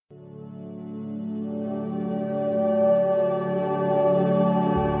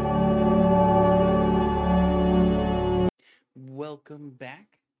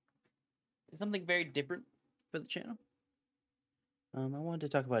something very different for the channel. I wanted to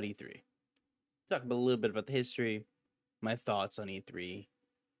talk about E3. Talk a little bit about the history, my thoughts on E3.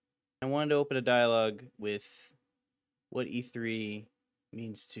 I wanted to open a dialogue with what E3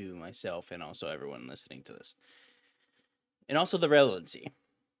 means to myself and also everyone listening to this. And also the relevancy.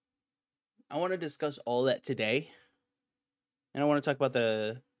 I want to discuss all that today. And I want to talk about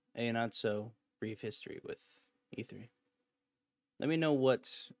a not so brief history with E3. Let me know what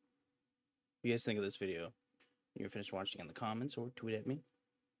you guys think of this video. You're finished watching in the comments or tweet at me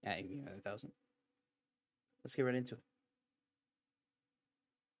at 1000. Let's get right into it.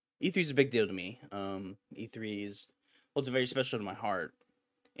 E3 is a big deal to me. E3 holds a very special to my heart.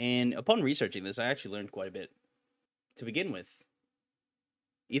 And upon researching this, I actually learned quite a bit. To begin with,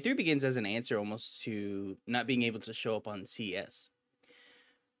 E3 begins as an answer almost to not being able to show up on CES.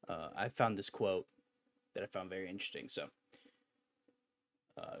 I found this quote that I found very interesting. So,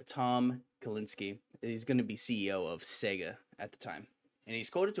 Tom Kalinske, he's going to be CEO of Sega at the time. And he's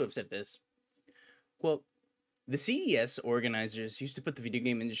quoted to have said this, quote, "The CES organizers used to put the video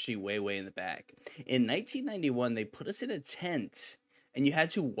game industry way, way in the back. In 1991, they put us in a tent, and you had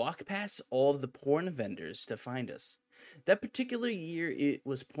to walk past all of the porn vendors to find us. That particular year, it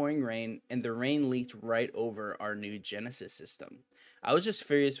was pouring rain, and the rain leaked right over our new Genesis system. I was just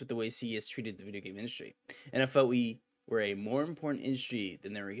furious with the way CES treated the video game industry, and I felt we were a more important industry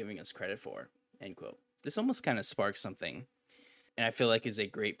than they were giving us credit for." End quote. This almost kind of sparks something, and I feel like is a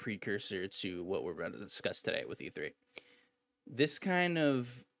great precursor to what we're about to discuss today with E3. This kind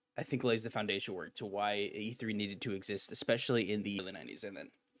of, I think, lays the foundation work to why E3 needed to exist, especially in the early 90s, and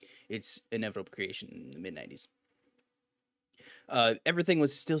then its inevitable creation in the mid-90s. Everything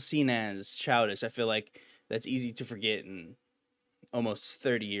was still seen as childish. I feel like that's easy to forget in almost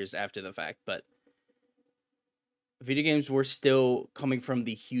 30 years after the fact, but video games were still coming from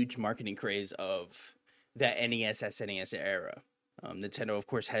the huge marketing craze of that NES, SNES era. Nintendo, of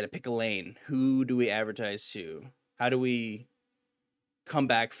course, had to pick a lane. Who do we advertise to? How do we come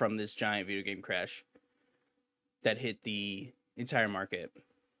back from this giant video game crash that hit the entire market?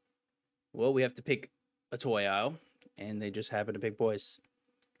 Well, we have to pick a toy aisle, and they just happen to pick boys.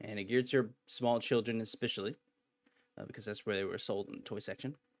 And it geared to small children especially, because that's where they were sold in the toy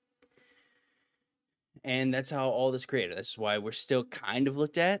section. And that's how all this created. That's why we're still kind of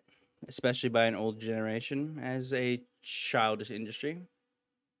looked at, especially by an older generation, as a childish industry.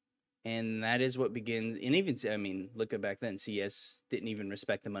 And that is what begins, and even, I mean, look at back then, CES didn't even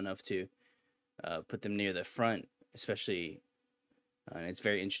respect them enough to put them near the front, especially, and it's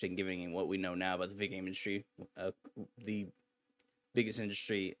very interesting given what we know now about the video game industry, the biggest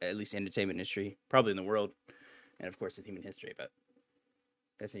industry, at least entertainment industry, probably in the world, and of course in human history, but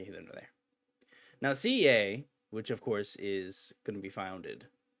that's neither here nor there. Now, CEA, which of course is going to be founded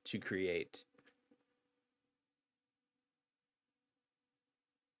to create.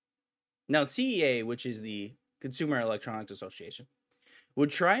 Now, CEA, which is the Consumer Electronics Association, would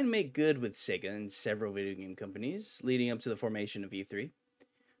try and make good with Sega and several video game companies leading up to the formation of E3.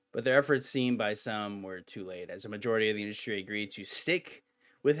 But their efforts seen by some were too late, as a majority of the industry agreed to stick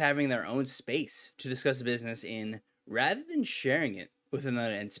with having their own space to discuss business in rather than sharing it with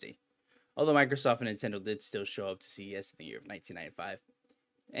another entity. Although Microsoft and Nintendo did still show up to CES in the year of 1995,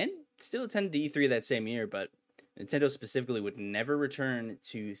 and still attended E3 that same year, but Nintendo specifically would never return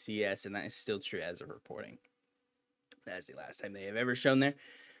to CES, and that is still true as of reporting. That's the last time they have ever shown there.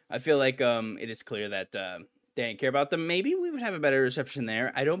 I feel like it is clear that they didn't care about them. Maybe we would have a better reception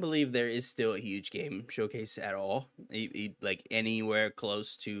there. I don't believe there is still a huge game showcase at all, like anywhere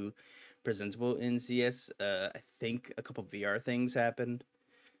close to presentable in CES. I think a couple VR things happened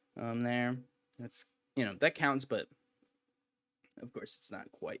there. That's, that counts, but of course it's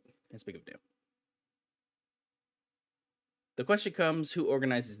not quite as big of a deal. The question comes, who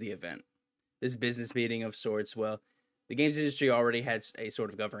organizes the event? This business meeting of sorts, well, the games industry already had a sort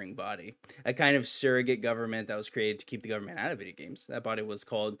of governing body, a kind of surrogate government that was created to keep the government out of video games. That body was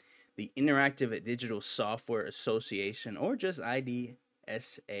called the Interactive Digital Software Association, or just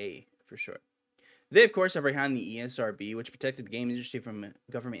IDSA for short. They, of course, are behind the ESRB, which protected the game industry from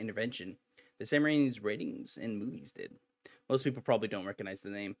government intervention, the same ratings in movies did. Most people probably don't recognize the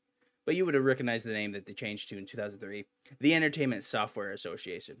name, but you would have recognized the name that they changed to in 2003, the Entertainment Software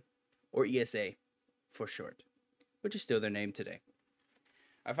Association, or ESA for short, which is still their name today.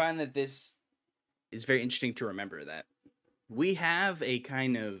 I find that this is very interesting to remember, that we have a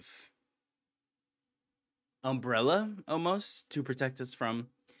kind of umbrella, almost, to protect us from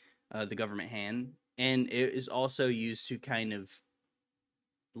the government hand, and it is also used to kind of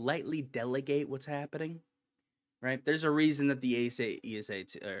lightly delegate what's happening. right? There's a reason that the ESA,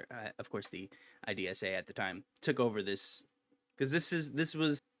 or of course the IDSA at the time, took over this, because this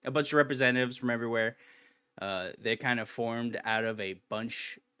was a bunch of representatives from everywhere. They kind of formed out of a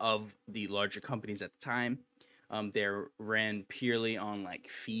bunch of the larger companies at the time. They're ran purely on like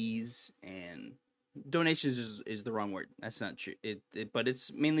fees, and donations is the wrong word. That's not true. But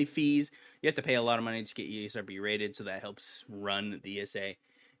it's mainly fees. You have to pay a lot of money to get ESRB rated, so that helps run the ESA.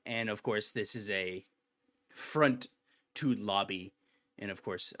 And of course, this is a front to lobby, and of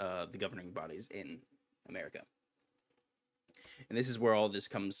course, the governing bodies in America. And this is where all this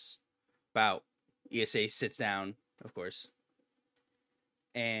comes about. ESA sits down, of course,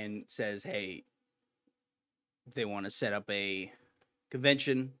 and says, hey, they want to set up a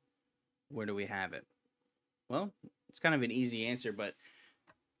convention. Where do we have it? Well, it's kind of an easy answer, but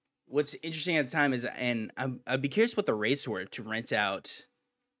what's interesting at the time is, and I'd be curious what the rates were to rent out,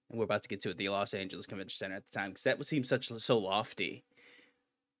 and we're about to get to it, the Los Angeles Convention Center at the time, because that would seem so lofty.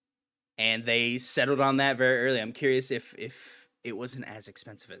 And they settled on that very early. I'm curious if it wasn't as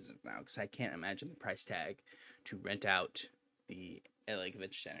expensive as it now, because I can't imagine the price tag to rent out the LA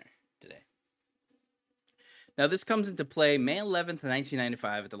Convention Center today. Now, this comes into play May 11th,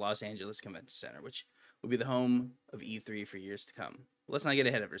 1995 at the Los Angeles Convention Center, which will be the home of E3 for years to come. But let's not get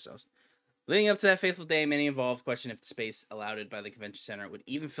ahead of ourselves. Leading up to that fateful day, many involved questioned if the space allotted by the convention center would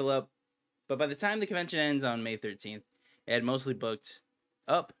even fill up. But by the time the convention ends on May 13th, it had mostly booked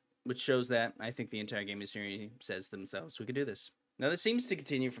up, which shows that I think the entire game industry says to themselves, we could do this. Now, this seems to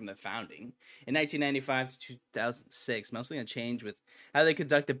continue from the founding. In 1995 to 2006, mostly a change with how they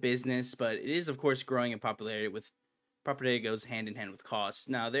conduct a business, but it is, of course, growing in popularity. With popularity goes hand in hand with costs.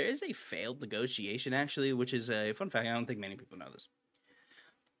 Now, there is a failed negotiation, actually, which is a fun fact. I don't think many people know this.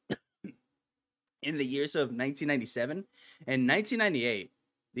 In the years of 1997 and 1998,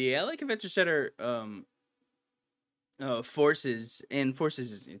 the LA Convention Center forces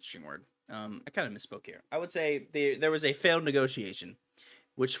is an interesting word. I kind of misspoke here. I would say there was a failed negotiation,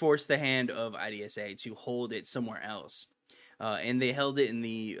 which forced the hand of IDSA to hold it somewhere else, and they held it in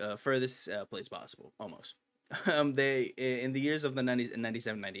the furthest place possible, almost. They in the years of the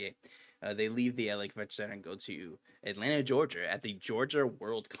 97, 98, they leave the LA Convention Center and go to Atlanta, Georgia, at the Georgia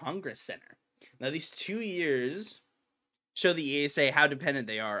World Congress Center. Now, these 2 years show the ESA how dependent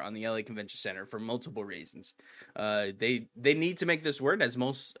they are on the LA Convention Center for multiple reasons. They need to make this work, as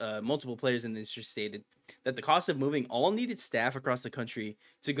multiple players in the industry stated that the cost of moving all needed staff across the country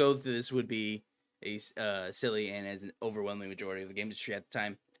to go through this would be a silly, and as an overwhelming majority of the game industry at the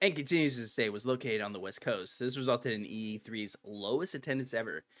time, and continues to say, was located on the West Coast. This resulted in E3's lowest attendance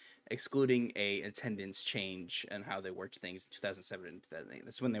ever, excluding a attendance change and how they worked things in 2007 and 2008.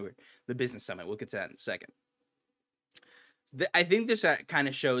 That's when they were the business summit. We'll get to that in a second. I think this kind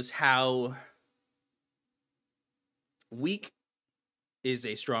of shows how weak is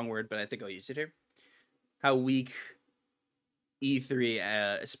a strong word, but I think I'll use it here. How weak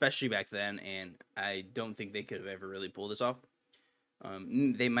E3, especially back then, and I don't think they could have ever really pulled this off.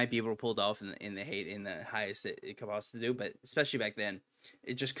 They might be able to pull it off in the highest it could possibly do, but especially back then,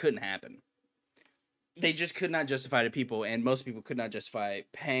 it just couldn't happen. They just could not justify to people, and most people could not justify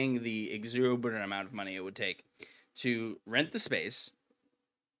paying the exorbitant amount of money it would take to rent the space,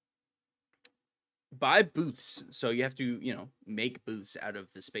 buy booths. So you have to, make booths out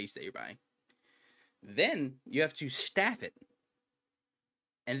of the space that you're buying. Then you have to staff it.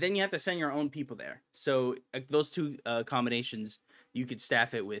 And then you have to send your own people there. So those two combinations, you could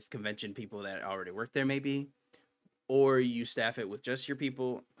staff it with convention people that already work there, maybe. Or you staff it with just your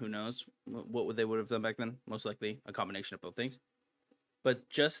people. Who knows what they would have done back then? Most likely a combination of both things. But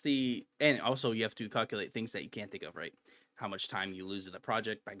and also you have to calculate things that you can't think of, right? How much time you lose in the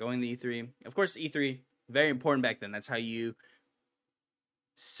project by going to E3. Of course, E3, very important back then. That's how you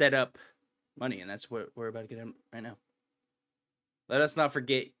set up money, and that's what we're about to get in right now. Let us not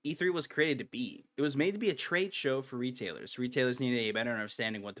forget, E3 was created to be. It was made to be a trade show for retailers. Retailers needed a better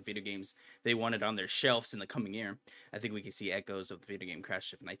understanding what the video games they wanted on their shelves in the coming year. I think we can see echoes of the video game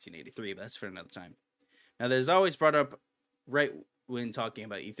crash of 1983, but that's for another time. Now, there's always brought up, right when talking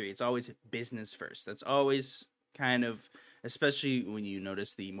about E3, it's always business first. That's always kind of, especially when you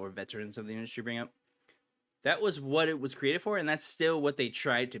notice the more veterans of the industry bring up. That was what it was created for, and that's still what they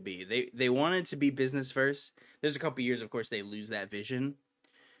tried to be. They wanted to be business first. There's a couple years, of course, they lose that vision,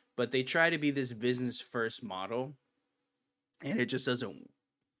 but they try to be this business first model, and it just doesn't.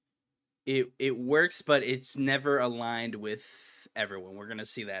 It works, but it's never aligned with everyone. We're gonna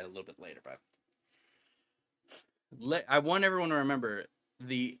see that a little bit later, but I want everyone to remember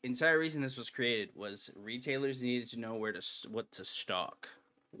the entire reason this was created was retailers needed to know what to stock.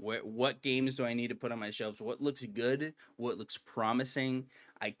 What games do I need to put on my shelves? What looks good? What looks promising?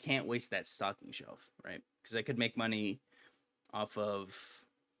 I can't waste that stocking shelf, right? Because I could make money off of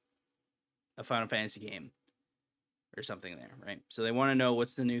a Final Fantasy game or something there, right? So they want to know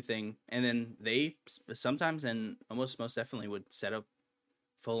what's the new thing, and then they sometimes and almost most definitely would set up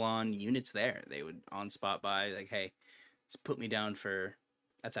full on units there. They would on spot buy, like, hey, just put me down for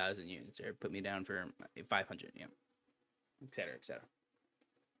 1,000 units or put me down for 500, et cetera, et cetera.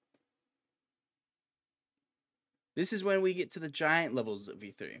 This is when we get to the giant levels of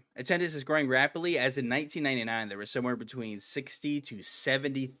E3. Attendance is growing rapidly, as in 1999, there was somewhere between 60 to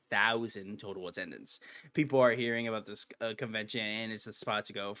 70,000 total attendance. People are hearing about this convention, and it's the spot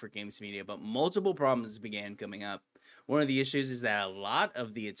to go for games media, but multiple problems began coming up. One of the issues is that a lot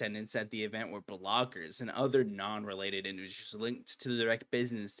of the attendants at the event were bloggers and other non-related industries linked to the direct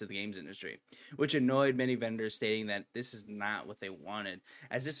business to the games industry, which annoyed many vendors, stating that this is not what they wanted.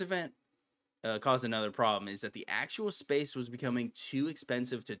 As this event caused another problem, is that the actual space was becoming too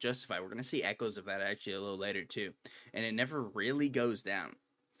expensive to justify. We're going to see echoes of that actually a little later too, and it never really goes down.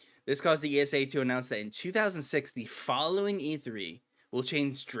 This caused the ESA to announce that in 2006, the following E3 will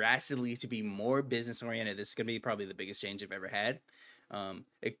change drastically to be more business oriented. This is going to be probably the biggest change they've ever had.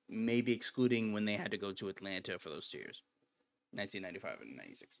 It may be excluding when they had to go to Atlanta for those 2 years, 1995 and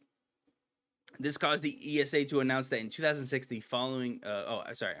 96. This caused the ESA to announce that in 2006, the following...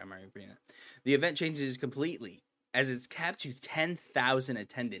 sorry, I'm already reading that. The event changes completely, as it's capped to 10,000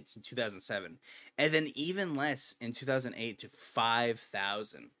 attendants in 2007, and then even less in 2008 to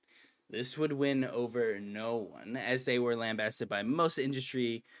 5,000. This would win over no one, as they were lambasted by most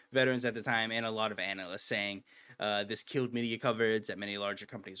industry veterans at the time and a lot of analysts, saying this killed media coverage that many larger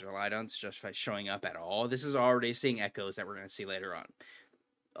companies relied on to justify showing up at all. This is already seeing echoes that we're going to see later on.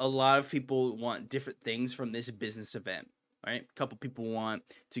 A lot of people want different things from this business event, right? A couple people want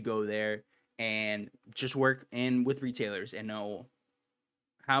to go there and just work in with retailers and know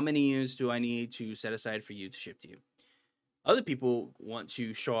how many units do I need to set aside for you to ship to you. Other people want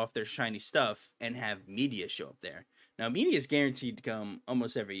to show off their shiny stuff and have media show up there. Now, media is guaranteed to come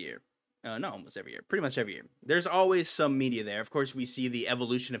almost every year. Not almost every year, pretty much every year. There's always some media there. Of course, we see the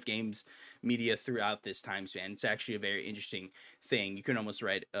evolution of games media throughout this time span. It's actually a very interesting thing. You can almost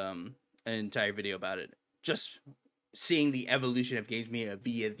write an entire video about it. Just seeing the evolution of games media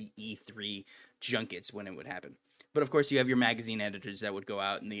via the E3 junkets when it would happen. But of course, you have your magazine editors that would go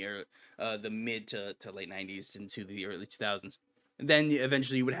out in the mid to late 90s into the early 2000s. And then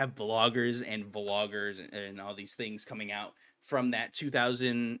eventually you would have bloggers and vloggers and all these things coming out from that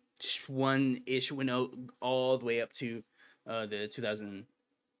 2001-ish window all the way up to the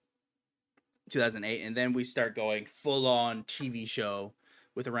 2008. And then we start going full-on TV show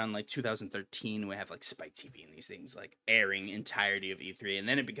with around like 2013. We have like Spike TV and these things like airing entirety of E3. And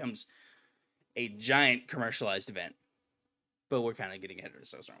then it becomes a giant commercialized event. But we're kind of getting ahead of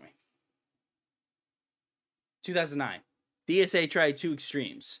ourselves, aren't we? 2009. The ESA tried two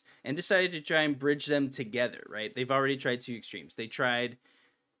extremes and decided to try and bridge them together, right? They've already tried two extremes. They tried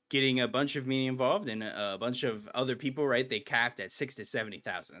getting a bunch of media involved and a bunch of other people, right? They capped at 60 to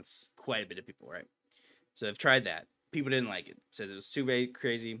 70,000. That's quite a bit of people, right? So they've tried that. People didn't like it. Said it was too big,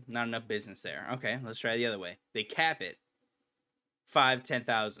 crazy, not enough business there. Okay, let's try the other way. They cap it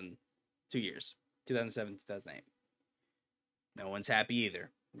 10,000, 2 years, 2007, 2008. No one's happy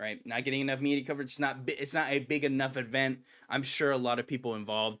either, right? Not getting enough media coverage. It's not a big enough event. I'm sure a lot of people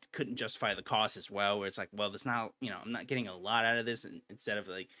involved couldn't justify the cost as well, where it's like, well, that's not, I'm not getting a lot out of this instead of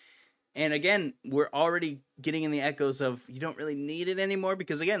like, and again, we're already getting in the echoes of you don't really need it anymore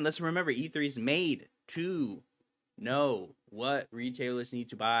because again, let's remember E3 is made to know what retailers need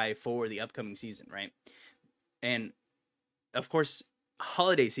to buy for the upcoming season, right? And of course,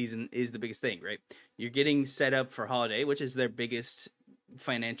 holiday season is the biggest thing, right? You're getting set up for holiday, which is their biggest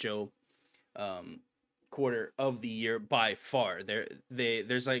financial quarter of the year by far.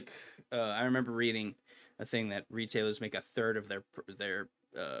 There's like I remember reading a thing that retailers make a third of their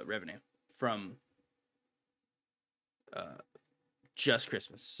revenue from just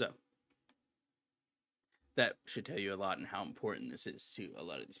Christmas. So that should tell you a lot and how important this is to a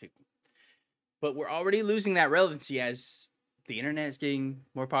lot of these people. But we're already losing that relevancy as the internet is getting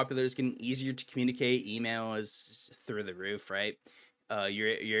more popular. It's getting easier to communicate. Email is through the roof, right?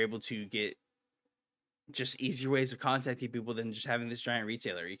 You're able to get just easier ways of contacting people than just having this giant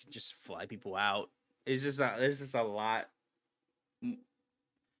retailer. You can just fly people out. There's just a lot.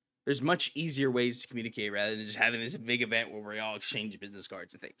 There's much easier ways to communicate rather than just having this big event where we all exchange business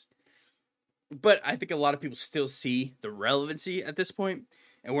cards and things. But I think a lot of people still see the relevancy at this point.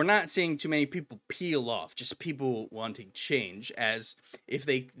 And we're not seeing too many people peel off, just people wanting change, as if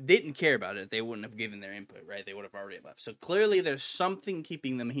they didn't care about it, they wouldn't have given their input, right? They would have already left. So clearly there's something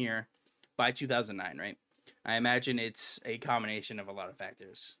keeping them here by 2009, right? I imagine it's a combination of a lot of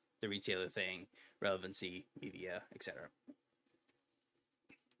factors. The retailer thing, relevancy, media, etc.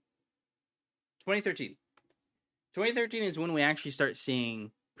 2013. 2013 is when we actually start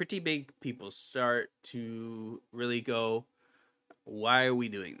seeing pretty big people start to really go, why are we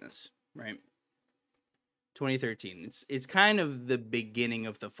doing this, right? 2013. It's kind of the beginning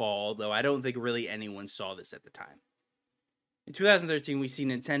of the fall, though I don't think really anyone saw this at the time. In 2013, we see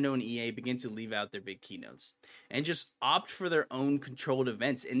Nintendo and EA begin to leave out their big keynotes and just opt for their own controlled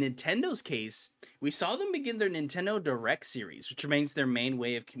events. In Nintendo's case, we saw them begin their Nintendo Direct series, which remains their main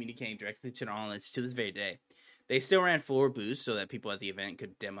way of communicating directly to their audience to this very day. They still ran floor booths so that people at the event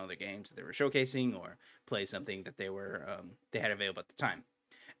could demo their games that they were showcasing or play something that they had available at the time.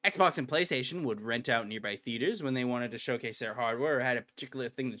 Xbox and PlayStation would rent out nearby theaters when they wanted to showcase their hardware or had a particular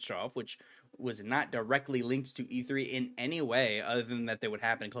thing to show off, which was not directly linked to E3 in any way other than that they would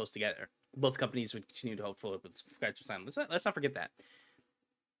happen close together. Both companies would continue to hold full up with Skype time. Let's not forget that.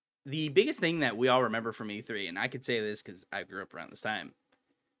 The biggest thing that we all remember from E3, and I could say this because I grew up around this time,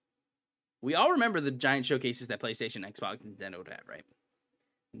 we all remember the giant showcases that PlayStation, Xbox, and Nintendo would have, right?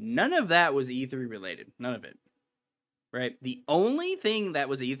 None of that was E3 related. None of it. Right? The only thing that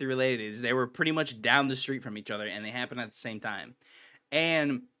was E3 related is they were pretty much down the street from each other and they happened at the same time.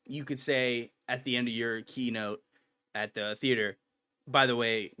 And you could say at the end of your keynote at the theater, by the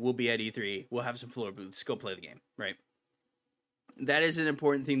way, we'll be at E3. We'll have some floor booths. Go play the game, right? That is an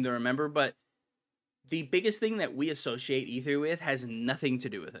important thing to remember, but the biggest thing that we associate E3 with has nothing to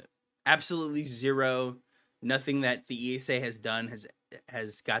do with it. Absolutely zero. Nothing that the ESA has done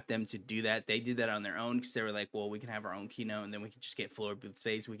has got them to do that. They did that on their own because they were like, well, we can have our own keynote and then we can just get floor booth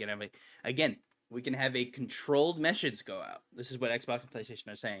space. We can have we can have a controlled message go out. This is what Xbox and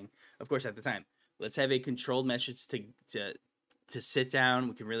PlayStation are saying, of course, at the time. Let's have a controlled message to sit down.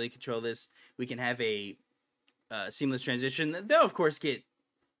 We can really control this. We can have a seamless transition. They'll, of course, get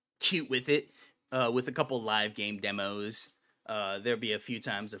cute with it with a couple live game demos. There'll be a few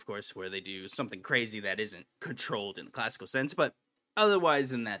times, of course, where they do something crazy that isn't controlled in the classical sense, but otherwise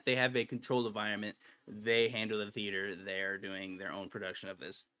than that, they have a controlled environment. They handle the theater. They're doing their own production of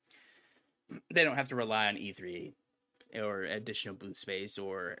this. They don't have to rely on E3 or additional booth space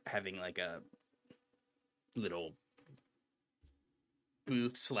or having like a little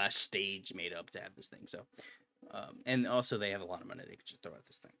booth / stage made up to have this thing. So, and also they have a lot of money they can just throw at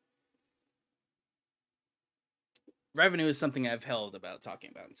this thing. Revenue is something I've held about talking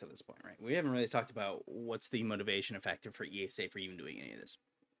about until this point, right? We haven't really talked about what's the motivation or factor for ESA for even doing any of this.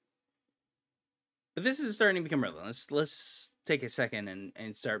 But this is starting to become relevant. Let's take a second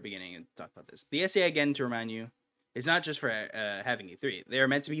and start beginning and talk about this. The SA, again, to remind you, is not just for having E3. They are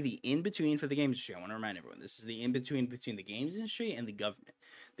meant to be the in-between for the games industry. I want to remind everyone, this is the in-between between the games industry and the government.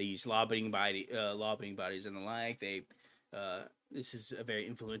 They use lobbying bodies and the like. This is a very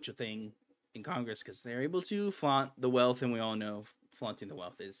influential thing in Congress because they're able to flaunt the wealth, and we all know flaunting the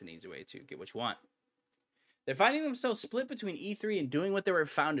wealth is an easy way to get what you want. They're finding themselves split between E3 and doing what they were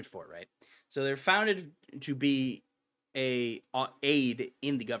founded for, right? So they're founded to be a aid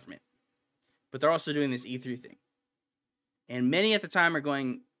in the government, but they're also doing this E3 thing. And many at the time are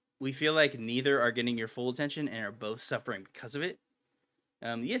going, we feel like neither are getting your full attention and are both suffering because of it.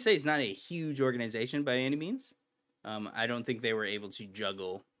 The ESA is not a huge organization by any means. I don't think they were able to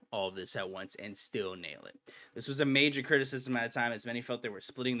juggle all of this at once and still nail it. This was a major criticism at the time, as many felt they were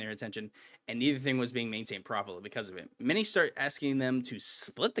splitting their attention and neither thing was being maintained properly because of it. Many start asking them to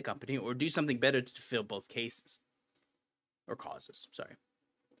split the company or do something better to fill both cases. Or causes, sorry.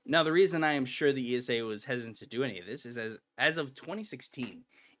 Now, the reason I am sure the ESA was hesitant to do any of this is as of 2016,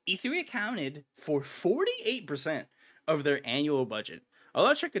 E3 accounted for 48% of their annual budget. A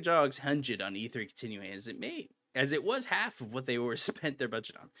lot of Checkajogs hinged on E3 continuing as it was half of what they were spent their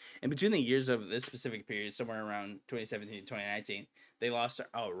budget on. And between the years of this specific period, somewhere around 2017 to 2019, they lost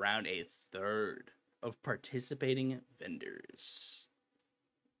around a third of participating vendors.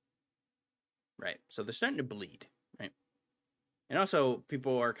 Right, so they're starting to bleed, right? And also,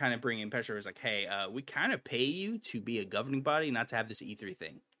 people are kind of bringing pressure. It's like, hey, we kind of pay you to be a governing body, not to have this E3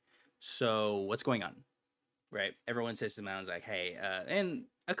 thing. So what's going on? Right? Everyone says to the mountains like, hey, and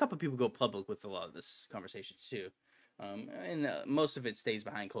a couple of people go public with a lot of this conversation too. And most of it stays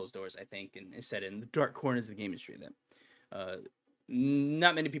behind closed doors, I think, and is said in the dark corners of the game industry. That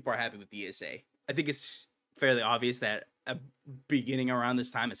not many people are happy with the ESA. I think it's fairly obvious that beginning around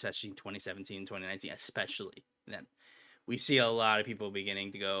this time, especially in 2017, 2019, especially then, we see a lot of people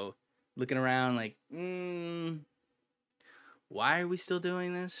beginning to go looking around like, why are we still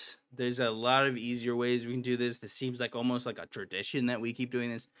doing this? There's a lot of easier ways we can do this. This seems like almost like a tradition that we keep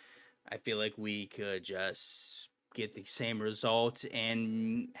doing this. I feel like we could just get the same result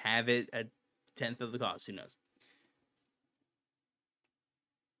and have it at 10th of the cost. Who knows?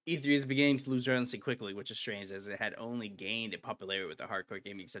 E3 is beginning to lose relevancy quickly, which is strange as it had only gained in popularity with the hardcore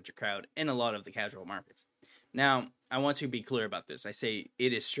gaming-centric crowd and a lot of the casual markets. Now, I want to be clear about this. I say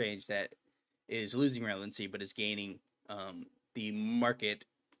it is strange that it is losing relevancy, but is gaining the market.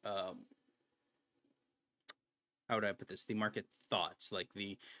 How would I put this? The market thoughts, like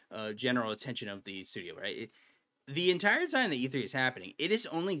the general attention of the studio, right? The entire time that E3 is happening, it is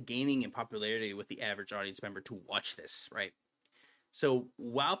only gaining in popularity with the average audience member to watch this, right? So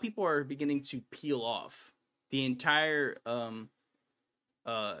while people are beginning to peel off, the entire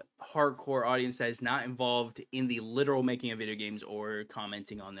hardcore audience that is not involved in the literal making of video games or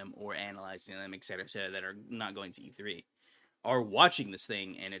commenting on them or analyzing them, etc., that are not going to E3, are watching this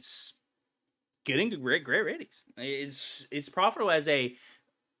thing, and it's getting great ratings. It's profitable as a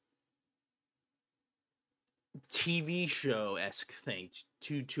TV show-esque thing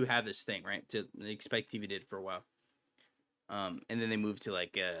to have this thing, right? To Spike TV did for a while. And then they moved to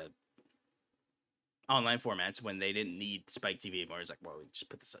like online formats when they didn't need Spike TV anymore. It's like, well, we just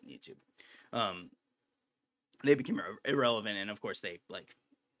put this on YouTube. They became irrelevant, and of course they like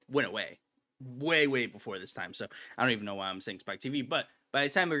went away way before this time. So I don't even know why I'm saying Spike TV. But by the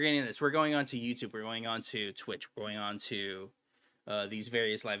time we're getting this, we're going on to YouTube, we're going on to Twitch, we're going on to these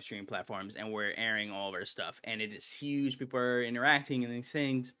various live streaming platforms, and we're airing all of our stuff, and it is huge. People are interacting and these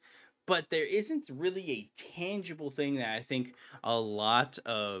things. But there isn't really a tangible thing that I think a lot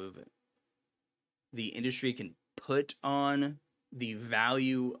of the industry can put on the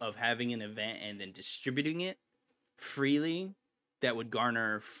value of having an event and then distributing it freely that would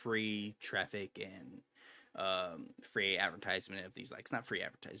garner free traffic and free advertisement of these likes. Not free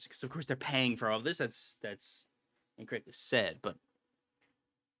advertising, because of course they're paying for all of this. That's incorrectly said, but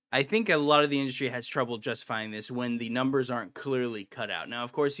I think a lot of the industry has trouble justifying this when the numbers aren't clearly cut out. Now,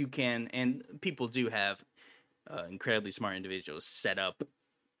 of course, you can, and people do have incredibly smart individuals set up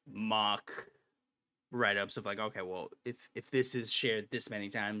mock write-ups of like, okay, well, if this is shared this many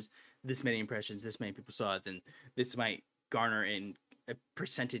times, this many impressions, this many people saw it, then this might garner in a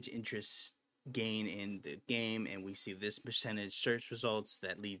percentage interest gain in the game, and we see this percentage search results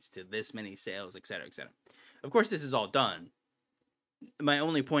that leads to this many sales, etc., etc. Of course, this is all done. My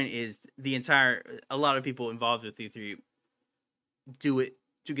only point is a lot of people involved with E3 do it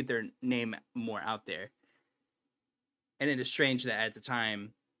to get their name more out there. And it is strange that at the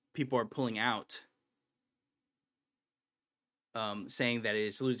time, people are pulling out, saying that it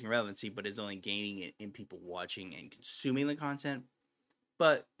is losing relevancy, but is only gaining it in people watching and consuming the content.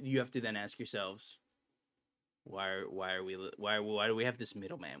 But you have to then ask yourselves, why do we have this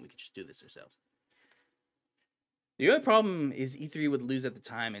middleman? We could just do this ourselves. The other problem is E3 would lose at the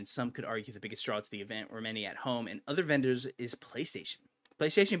time, and some could argue the biggest draw to the event were many at home and other vendors is PlayStation.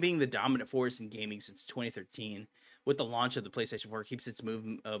 PlayStation being the dominant force in gaming since 2013, with the launch of the PlayStation 4, keeps its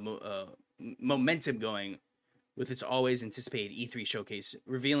momentum going with its always anticipated E3 showcase,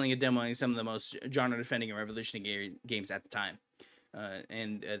 revealing and demoing some of the most genre-defending and revolutionary games at the time,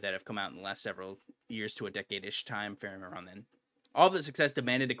 and that have come out in the last several years to a decade-ish time, faring around then. All of the success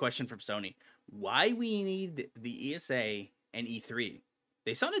demanded a question from Sony. Why we need the ESA and E3?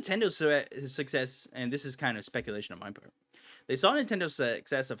 They saw Nintendo's success, and this is kind of speculation on my part. They saw Nintendo's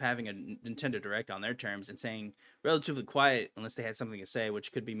success of having a Nintendo Direct on their terms and saying relatively quiet unless they had something to say,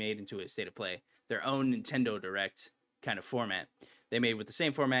 which could be made into a state of play. Their own Nintendo Direct kind of format. They made with the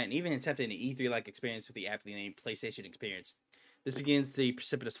same format and even attempted an E3-like experience with the aptly named PlayStation Experience. This begins the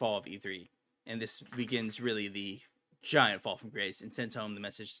precipitous fall of E3, and this begins really the giant fall from grace and sends home the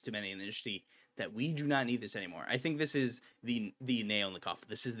message to many in the industry that we do not need this anymore. I think this is the nail in the coffin.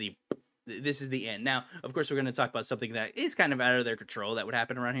 This is the end. Now, of course, we're going to talk about something that is kind of out of their control that would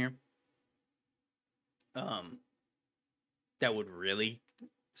happen around here. That would really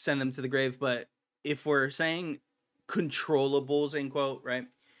send them to the grave. But if we're saying controllables, end quote, right?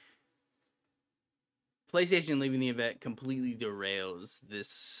 PlayStation leaving the event completely derails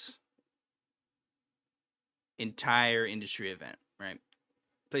this entire industry event, right?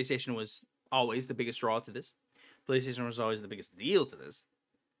 PlayStation was always the biggest draw to this. PlayStation was always the biggest deal to this.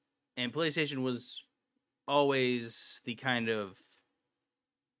 And PlayStation was always the kind of,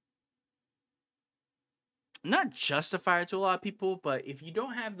 not justifier to a lot of people, but if you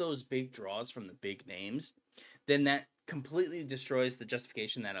don't have those big draws from the big names, then that completely destroys the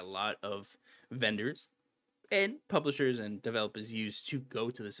justification that a lot of vendors and publishers and developers use to go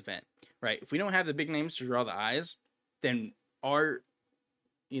to this event, right? If we don't have the big names to draw the eyes, then our,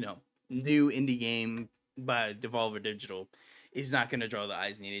 new indie game by Devolver Digital is not going to draw the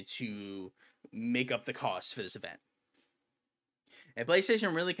eyes needed to make up the cost for this event. And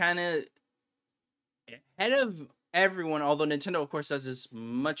PlayStation really kind of ahead of everyone, although Nintendo, of course, does this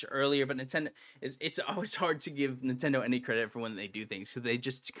much earlier, but Nintendo, it's always hard to give Nintendo any credit for when they do things, so they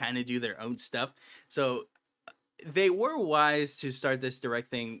just kind of do their own stuff. So they were wise to start this direct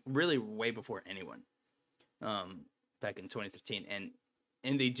thing really way before anyone, back in 2013,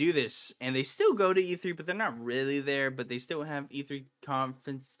 and they do this, and they still go to E3, but they're not really there, but they still have E3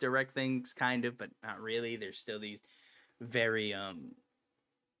 conference direct things, kind of, but not really. There's still these very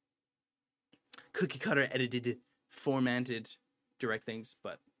cookie cutter edited formatted direct things,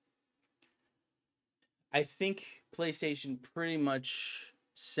 but I think PlayStation pretty much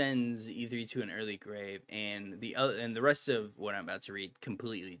sends E3 to an early grave, and the rest of what I'm about to read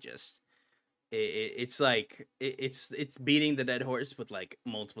completely just it's like it's beating the dead horse with like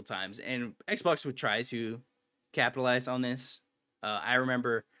multiple times, and Xbox would try to capitalize on this. I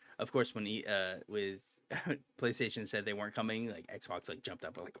remember, of course, when with PlayStation said they weren't coming, like Xbox like jumped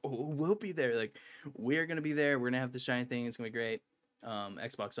up like, oh, we'll be there, like we're gonna be there, we're gonna have this giant thing, it's gonna be great.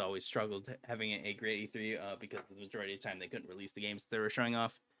 Xbox always struggled having a great E3 because the majority of the time they couldn't release the games they were showing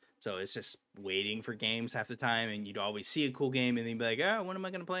off, so it's just waiting for games half the time, and you'd always see a cool game and then be like, oh, when am I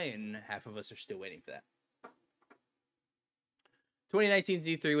gonna play? And half of us are still waiting for that. 2019's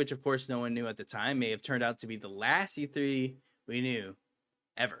E3, which of course no one knew at the time, may have turned out to be the last E3 we knew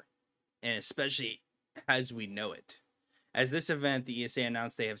ever, and especially as we know it. As this event, the ESA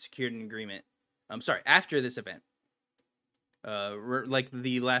announced they have secured an agreement. After this event, like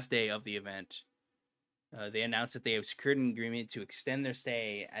the last day of the event, they announced that they have secured an agreement to extend their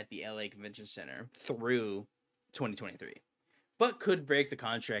stay at the LA Convention Center through 2023, but could break the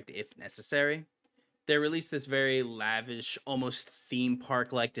contract if necessary. They released this very lavish, almost theme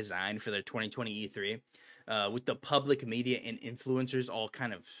park-like design for their 2020 E3, with the public, media, and influencers all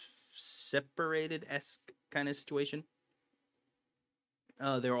kind of separated-esque kind of situation.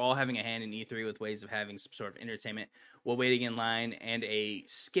 They were all having a hand in E3 with ways of having some sort of entertainment while waiting in line, and a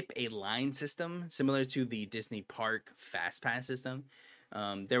skip a line system similar to the Disney Park Fast Pass system.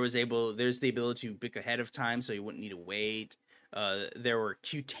 There's the ability to book ahead of time, so you wouldn't need to wait. There were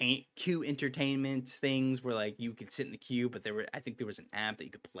queue entertainment things where like you could sit in the queue, but I think there was an app that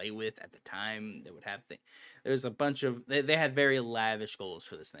you could play with at the time that would have there was a bunch of, they had very lavish goals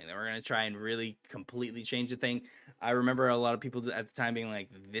for this thing. They were going to try and really completely change the thing. I remember a lot of people at the time being like,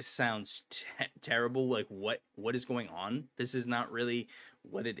 this sounds terrible. Like what is going on? This is not really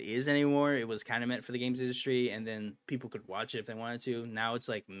what it is anymore. It was kind of meant for the games industry, and then people could watch it if they wanted to. Now it's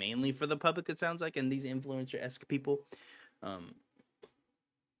like mainly for the public, it sounds like, and these influencer-esque people.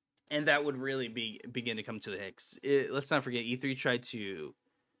 And that would really begin to come to the hicks. Let's not forget, E3 tried to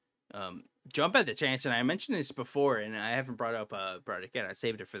jump at the chance, and I mentioned this before, and I haven't brought it again. I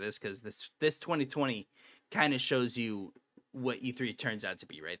saved it for this because this 2020 kind of shows you what E3 turns out to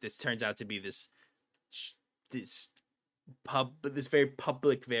be, right? This turns out to be this very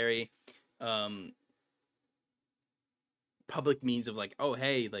public, very public means of like, oh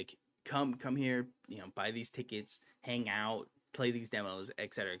hey, like come here, buy these tickets, hang out, play these demos,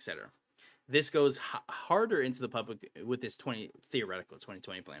 etc., etc. This goes harder into the public with this theoretical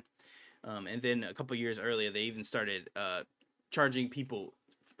 2020 plan. And then a couple years earlier, they even started charging people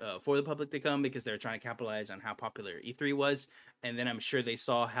for the public to come because they're trying to capitalize on how popular E3 was. And then I'm sure they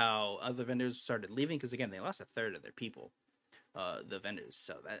saw how other vendors started leaving because, again, they lost a third of their people, the vendors.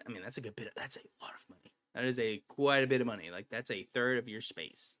 So that's a lot of money. That is quite a bit of money. Like that's a third of your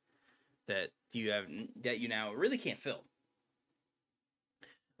space that you now really can't fill.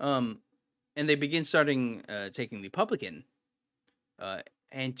 And they begin taking the public in,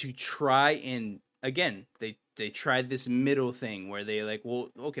 and to try and, again, they tried this middle thing where they like,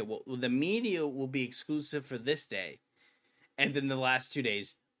 the media will be exclusive for this day, and then the last 2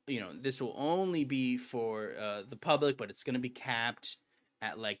 days, this will only be for the public, but it's going to be capped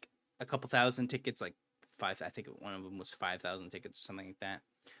at like a couple thousand tickets, like I think one of them was 5,000 tickets or something like that.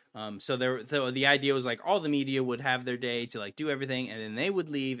 So the idea was like all the media would have their day to like do everything, and then they would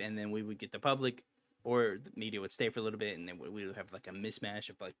leave, and then we would get the public, or the media would stay for a little bit, and then we would have like a mismatch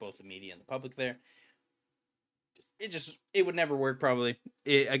of like both the media and the public there. It would never work probably.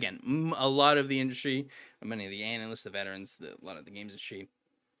 Again, a lot of the industry, many of the analysts, the veterans, a lot of the games industry,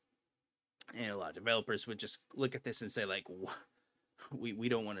 and a lot of developers would just look at this and say like, we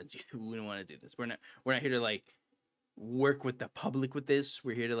don't want to do this. We're not here to like. work with the public with this.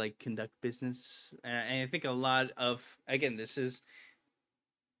 We're here to like conduct business, and I think a lot of, again, this is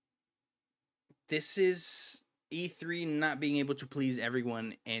E3 not being able to please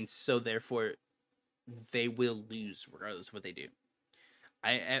everyone, and so therefore they will lose regardless of what they do.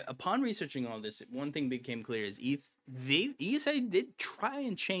 Upon researching all this, one thing became clear is ESA did try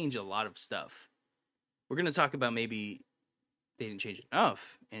and change a lot of stuff. We're going to talk about maybe they didn't change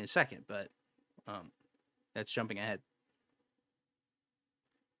enough in a second, but that's jumping ahead.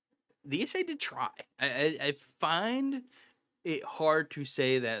 The ESA did try. I find it hard to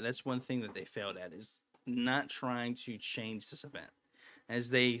say that that's one thing that they failed at, is not trying to change this event, as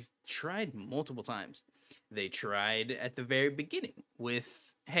they tried multiple times. They tried at the very beginning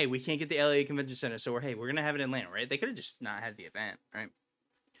with, hey, we can't get the LA Convention Center, so we're going to have it in Atlanta, right? They could have just not had the event, right?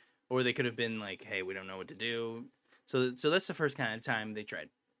 Or they could have been like, hey, we don't know what to do. So that's the first kind of time they tried,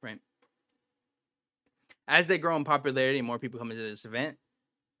 right? As they grow in popularity and more people come into this event,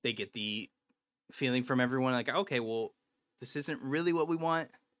 they get the feeling from everyone like, okay, well, this isn't really what we want.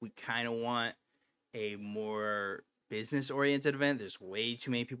 We kind of want a more business-oriented event. There's way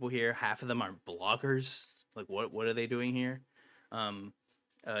too many people here. Half of them are bloggers. Like, what are they doing here?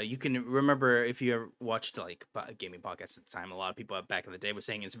 You can remember, if you ever watched like gaming podcasts at the time, a lot of people back in the day were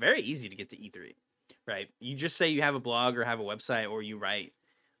saying it's very easy to get to E3, right? You just say you have a blog or have a website or you write,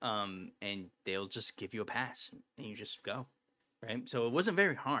 and they'll just give you a pass and you just go, right? So it wasn't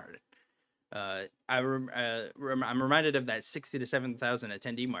very hard. I'm reminded of that 60 to 7,000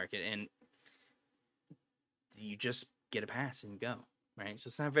 attendee market, and you just get a pass and go, right? So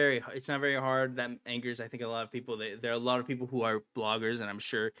it's not very hard. That angers, I think, a lot of people. There are a lot of people who are bloggers, and I'm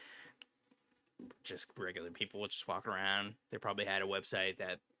sure just regular people will just walk around. They probably had a website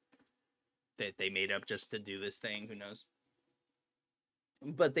that they made up just to do this thing. Who knows?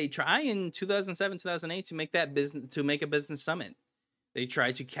 But they try in 2007, 2008 to make a business summit. They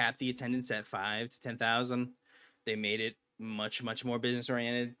tried to cap the attendance at 5 to 10,000. They made it much, much more business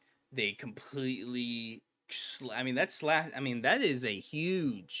oriented. They completely, that is a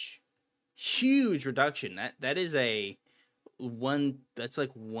huge, huge reduction. That is that's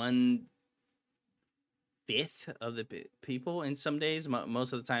like 1/5 of the people in some days.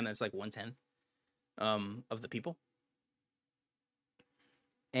 Most of the time, that's like 1/10 of the people.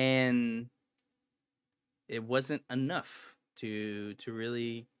 And it wasn't enough to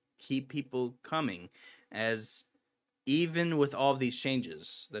really keep people coming, as even with all of these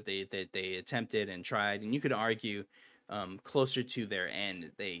changes that they attempted and tried, and you could argue closer to their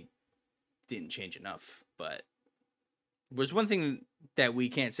end they didn't change enough. But there's one thing that we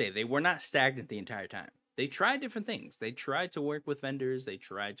can't say: they were not stagnant the entire time. They tried different things. They tried to work with vendors. They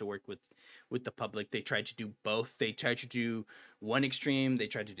tried to work with the public. They tried to do both. They tried to do one extreme. They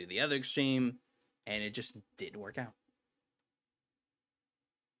tried to do the other extreme, and it just didn't work out.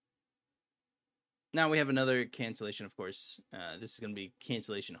 Now we have another cancellation, of course. This is going to be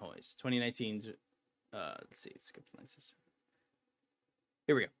cancellation hoist. 2019's, let's see, skip the lenses.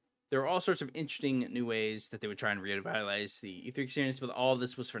 Here we go. There are all sorts of interesting new ways that they would try and revitalize the E3 experience, but all of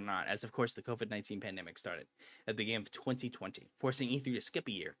this was for naught, as of course the COVID-19 pandemic started at the beginning of 2020, forcing E3 to skip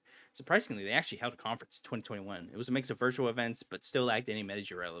a year. Surprisingly, they actually held a conference in 2021. It was a mix of virtual events, but still lacked any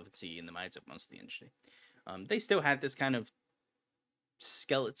major relevancy in the minds of most of the industry. They still had this kind of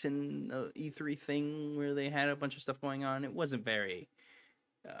skeleton E3 thing where they had a bunch of stuff going on. It wasn't very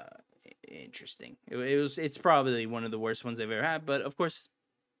interesting. It's probably one of the worst ones they've ever had, but of course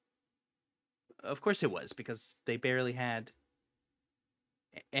it was, because they barely had,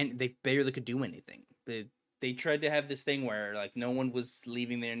 and they barely could do anything. They tried to have this thing where like no one was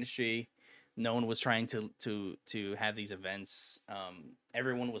leaving the industry, no one was trying to have these events.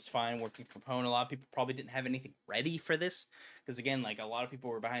 Everyone was fine working from home. A lot of people probably didn't have anything ready for this, because again, like a lot of people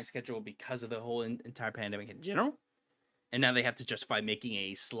were behind schedule because of the whole entire pandemic in general, and now they have to justify making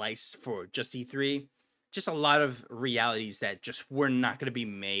a slice for just E3. Just a lot of realities that just were not going to be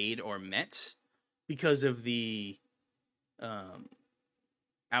made or met because of the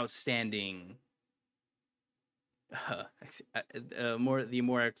outstanding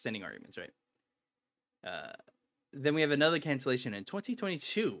more outstanding arguments, right? Then we have another cancellation in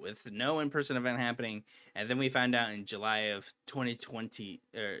 2022 with no in-person event happening, and then we find out in July of 2020,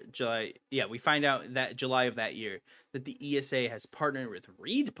 we find out that July of that year that the ESA has partnered with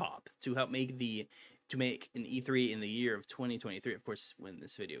ReedPop to help make an E3 in the year of 2023. Of course, when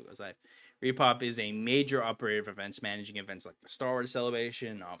this video goes live, ReedPop is a major operator of events, managing events like the Star Wars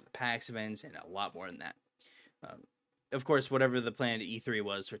Celebration, all of the PAX events, and a lot more than that. Of course, whatever the planned E3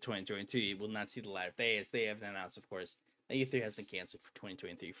 was for 2023 will not see the light of day, as they have announced, of course, E3 has been canceled for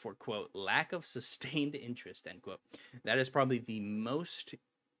 2023 for, quote, lack of sustained interest, end quote. That is probably the most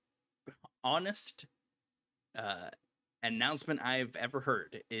honest announcement I've ever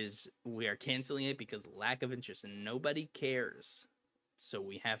heard, is we are canceling it because lack of interest, and nobody cares. So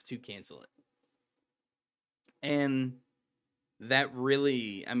we have to cancel it. And that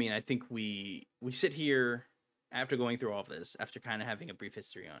really, I mean, I think we sit here after going through all of this, after kind of having a brief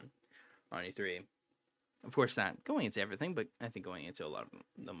history on E3. Of course, not going into everything, but I think going into a lot of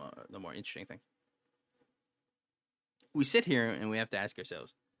the more interesting things. We sit here and we have to ask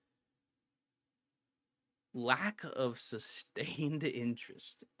ourselves, lack of sustained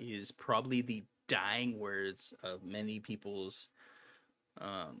interest is probably the dying words of many people's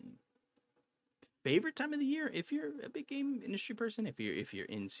favorite time of the year. If you're a big game industry person, if you're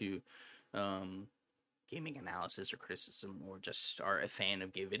into gaming analysis or criticism, or just are a fan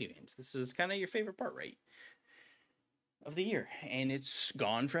of video games, this is kind of your favorite part, right, of the year, and it's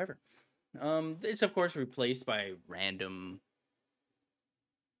gone forever. It's of course replaced by random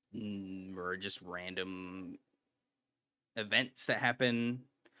or just random events that happen.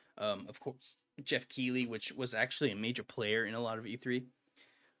 Of course, Jeff Keighley, which was actually a major player in a lot of E3,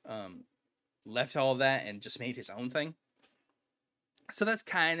 left all of that and just made his own thing. So that's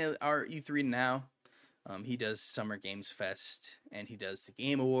kind of our E3 now. He does Summer Games Fest and he does the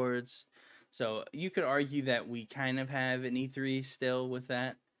Game Awards. So you could argue that we kind of have an E3 still with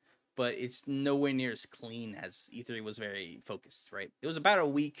that, but it's nowhere near as clean as E3 was very focused, right? It was about a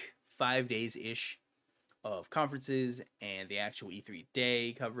week, 5 days-ish of conferences and the actual E3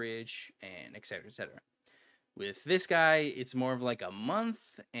 day coverage and et cetera, et cetera. With this guy, it's more of like a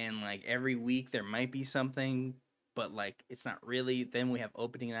month, and like every week there might be something, but like it's not really. Then we have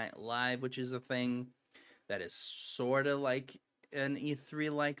opening night live, which is a thing that is sort of like an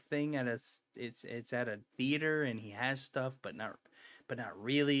E3 like thing it's at a theater, and he has stuff, but not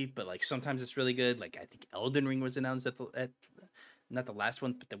really. But like sometimes it's really good. Like I think Elden Ring was announced at not the last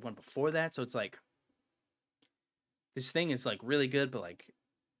one, but the one before that. So it's like this thing is like really good, but like,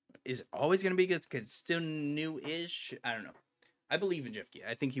 is it always going to be good? Because it's still new-ish. I don't know. I believe in Jeff Keighley.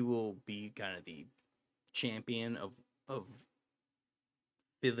 I think he will be kind of the champion of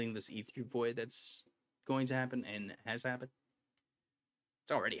filling this E3 void that's going to happen and has happened.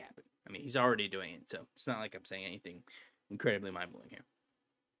 It's already happened. I mean, he's already doing it, so it's not like I'm saying anything incredibly mind-blowing here.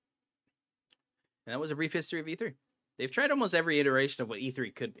 And that was a brief history of E3. They've tried almost every iteration of what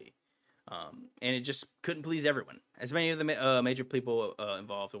E3 could be. And it just couldn't please everyone. As many of the major people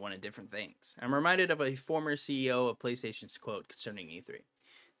involved wanted different things. I'm reminded of a former CEO of PlayStation's quote concerning E3.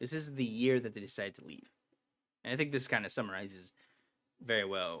 This is the year that they decided to leave. And I think this kind of summarizes very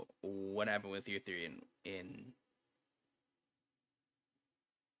well what happened with E3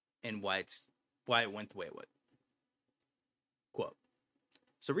 and why it went the way it would. Quote.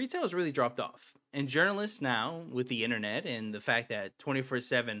 So retail has really dropped off. And journalists now, with the internet and the fact that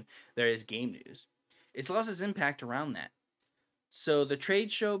 24/7 there is game news, it's lost its impact around that. So the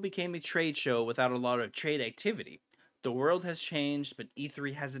trade show became a trade show without a lot of trade activity. The world has changed, but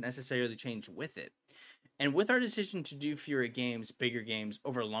E3 hasn't necessarily changed with it. And with our decision to do fewer games, bigger games,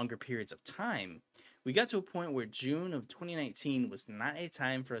 over longer periods of time, we got to a point where June of 2019 was not a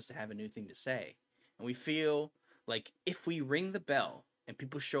time for us to have a new thing to say. And we feel like if we ring the bell and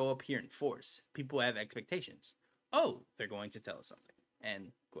people show up here in force, people have expectations. Oh, they're going to tell us something.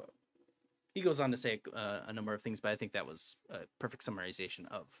 And quote. He goes on to say a number of things, but I think that was a perfect summarization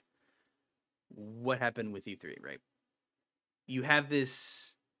of what happened with E3, right? You have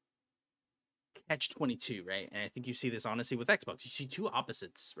this catch-22, right? And I think you see this honestly with Xbox. You see two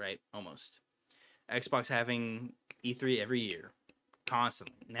opposites, right? Almost. Xbox having E3 every year,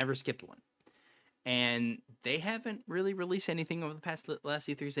 constantly, never skipped one. And they haven't really released anything over the last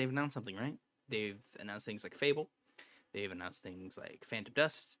E3s. They've announced something, right? They've announced things like Fable. They've announced things like Phantom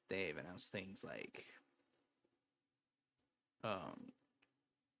Dust. They've announced things like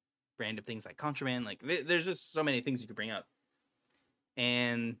random things like Contraband. Like there's just so many things you could bring up,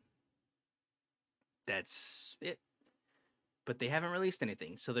 and that's it. But they haven't released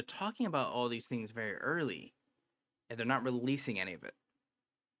anything, so they're talking about all these things very early, and they're not releasing any of it.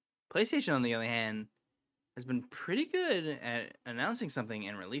 PlayStation, on the other hand, has been pretty good at announcing something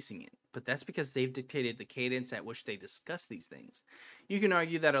and releasing it, but that's because they've dictated the cadence at which they discuss these things. You can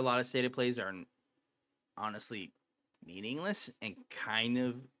argue that a lot of state of plays are honestly meaningless and kind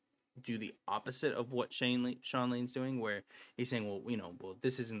of do the opposite of what Sean Lane's doing, where he's saying, well,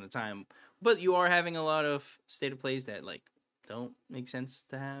 this isn't the time, but you are having a lot of state of plays that like don't make sense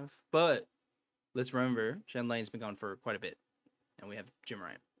to have. But let's remember, Sean Lane's been gone for quite a bit, and we have Jim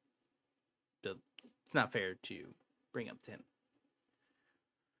Ryan. So it's not fair to bring up to him.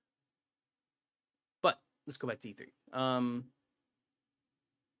 But let's go back to E3.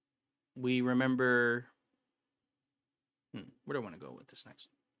 We remember. Where do I want to go with this next?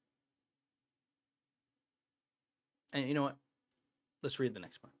 And you know what? Let's read the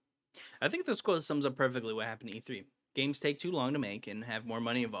next one. I think this quote sums up perfectly what happened at E3. Games take too long to make and have more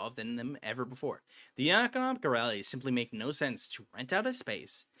money involved in them ever before. The economic realities simply make no sense to rent out a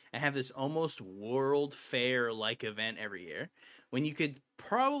space and have this almost world fair-like event every year when you could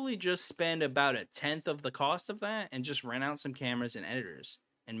probably just spend about 1/10 of the cost of that and just rent out some cameras and editors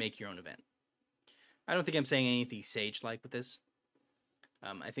and make your own event. I don't think I'm saying anything sage-like with this.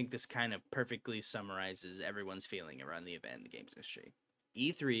 I think this kind of perfectly summarizes everyone's feeling around the event in the games industry.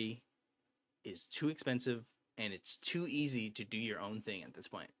 E3 is too expensive and it's too easy to do your own thing at this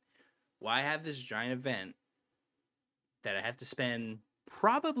point. Why have this giant event that I have to spend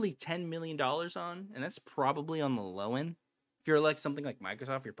probably $10 million on? And that's probably on the low end. If you're like something like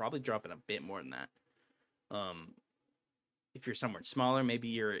Microsoft, you're probably dropping a bit more than that. If you're somewhere smaller, maybe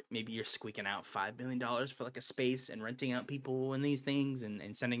you're squeaking out $5 million for like a space and renting out people and these things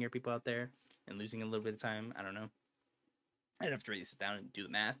and sending your people out there and losing a little bit of time. I don't know. I'd have to really sit down and do the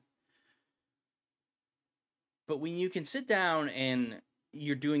math. But when you can sit down and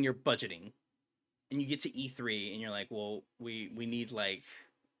you're doing your budgeting and you get to E3 and you're like, well, we need like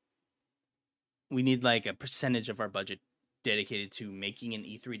a percentage of our budget dedicated to making an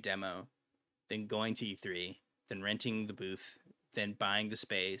E3 demo, then going to E3, then renting the booth, then buying the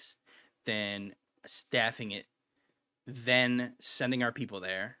space, then staffing it, then sending our people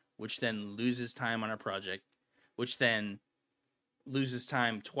there, which then loses time on our project, which then loses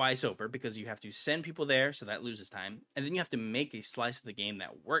time twice over because you have to send people there, so that loses time, and then you have to make a slice of the game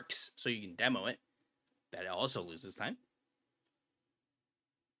that works so you can demo it. That also loses time.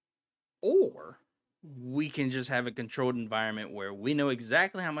 Or we can just have a controlled environment where we know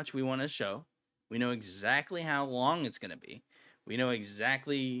exactly how much we want to show. We know exactly how long it's going to be. We know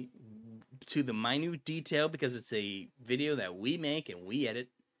exactly to the minute detail, because it's a video that we make and we edit,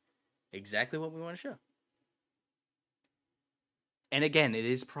 exactly what we want to show. And again, it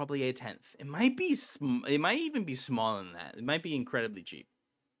is probably 1/10. It might even be smaller than that. It might be incredibly cheap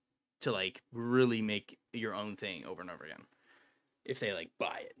to like really make your own thing over and over again. If they like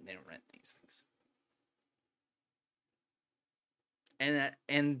buy it and they don't rent these things.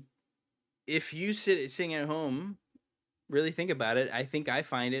 And if you sitting at home, really think about it, I think I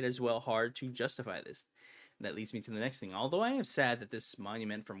find it as well hard to justify this. And that leads me to the next thing. Although I am sad that this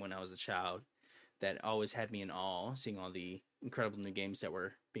monument from when I was a child that always had me in awe, seeing all the incredible new games that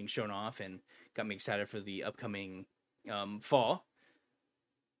were being shown off and got me excited for the upcoming fall.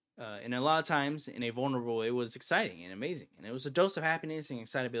 And a lot of times, in a vulnerable way, it was exciting and amazing. And it was a dose of happiness and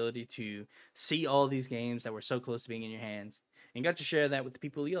excitability to see all these games that were so close to being in your hands and got to share that with the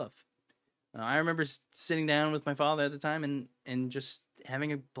people you love. I remember sitting down with my father at the time and just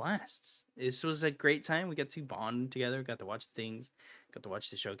having a blast. This was a great time. We got to bond together, got to watch things, got to watch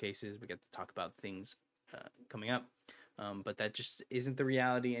the showcases, we got to talk about things coming up. But that just isn't the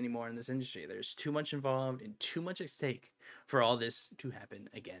reality anymore in this industry. There's too much involved and too much at stake for all this to happen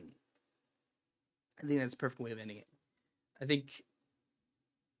again. I think that's a perfect way of ending it. I think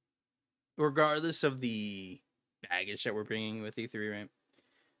regardless of the baggage that we're bringing with E3, right?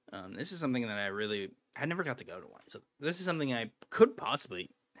 This is something that I never got to go to one. So this is something I could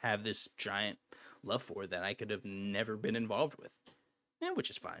possibly have this giant love for that I could have never been involved with. Yeah, which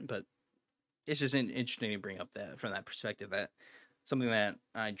is fine, but it's just interesting to bring up that from that perspective, that something that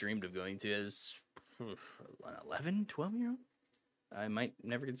I dreamed of going to as an 11, 12-year-old. I might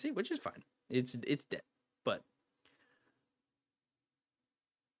never get to see, which is fine. It's dead. But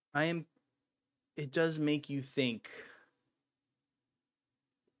it does make you think.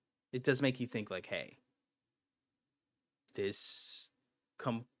 It does make you think like, hey, this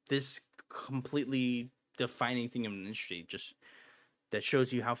completely defining thing of an industry, just that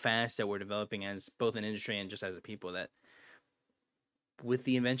shows you how fast that we're developing as both an industry and just as a people, that with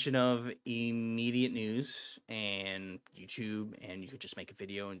the invention of immediate news and YouTube, and you could just make a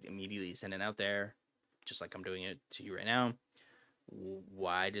video and immediately send it out there, just like I'm doing it to you right now.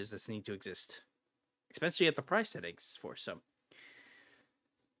 Why does this need to exist? Especially at the price that it exists for. So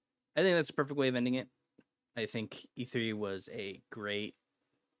I think that's a perfect way of ending it. I think E3 was a great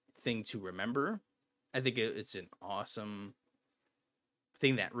thing to remember. I think it's an awesome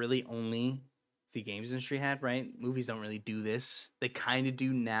thing that really only the games industry had, right? Movies don't really do this. They kind of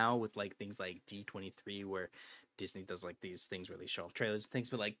do now with like things like D23, where Disney does like these things where they show off trailers and things,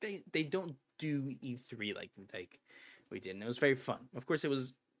 but like they don't do E3 like we did. And it was very fun. Of course, it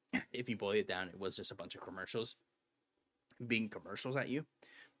was, if you boil it down, it was just a bunch of commercials. being commercials at you.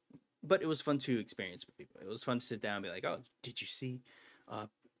 But it was fun to experience with people. It was fun to sit down and be like, "Oh, did you see?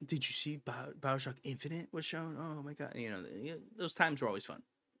 Did you see Bioshock Infinite was shown? Oh my god!" Those times were always fun.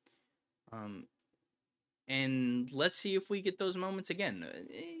 And let's see if we get those moments again.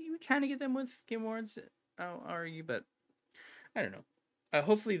 We kind of get them with Game Awards, I'll argue, but I don't know.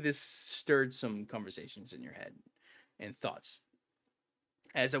 Hopefully, this stirred some conversations in your head and thoughts,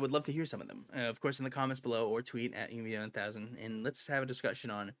 as I would love to hear some of them. Of course, in the comments below or tweet at UV1000, and let's have a discussion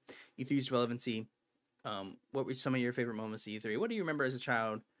on E3's relevancy. What were some of your favorite moments of E3? What do you remember as a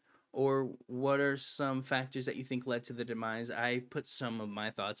child? Or what are some factors that you think led to the demise? I put some of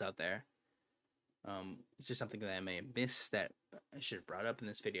my thoughts out there. Is there something that I may have missed that I should have brought up in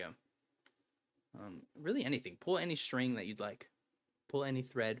this video? Really anything. Pull any string that you'd like. Pull any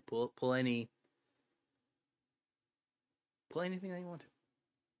thread. Pull anything that you want to.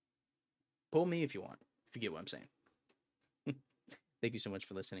 Pull me if you want. If you get what I'm saying. Thank you so much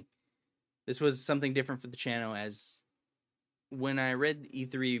for listening. This was something different for the channel, as when I read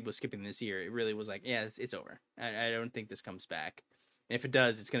E3 was skipping this year, it really was like, yeah, it's over. I don't think this comes back. And if it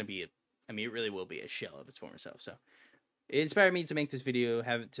does, it's going to be it really will be a shell of its former self. So it inspired me to make this video,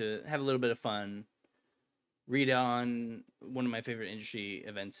 have a little bit of fun, read on one of my favorite industry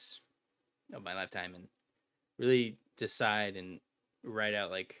events of my lifetime, and really decide and write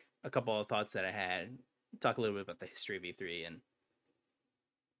out like a couple of thoughts that I had, talk a little bit about the history of E3, and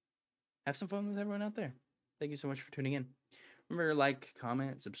have some fun with everyone out there. Thank you so much for tuning in. Remember, like,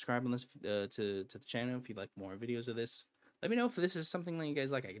 comment, subscribe on this to the channel if you'd like more videos of this. Let me know if this is something that you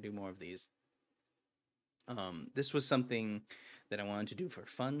guys like. I can do more of these. This was something that I wanted to do for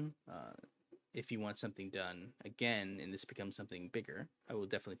fun. If you want something done again, and this becomes something bigger, I will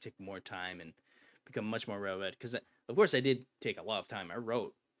definitely take more time and become much more relevant. Because, of course, I did take a lot of time. I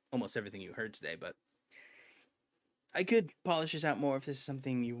wrote almost everything you heard today, but I could polish this out more if this is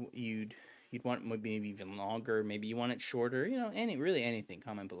something you'd want maybe even longer. Maybe you want it shorter. Anything.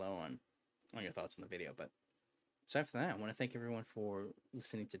 Comment below on your thoughts on the video. But aside from that, I want to thank everyone for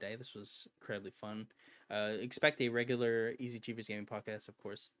listening today. This was incredibly fun. Expect a regular Easy Achievers Gaming podcast, of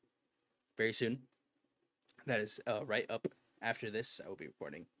course, very soon. That is right up after this. I will be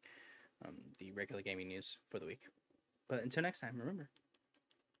recording the regular gaming news for the week. But until next time, remember,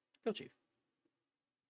 go Chief.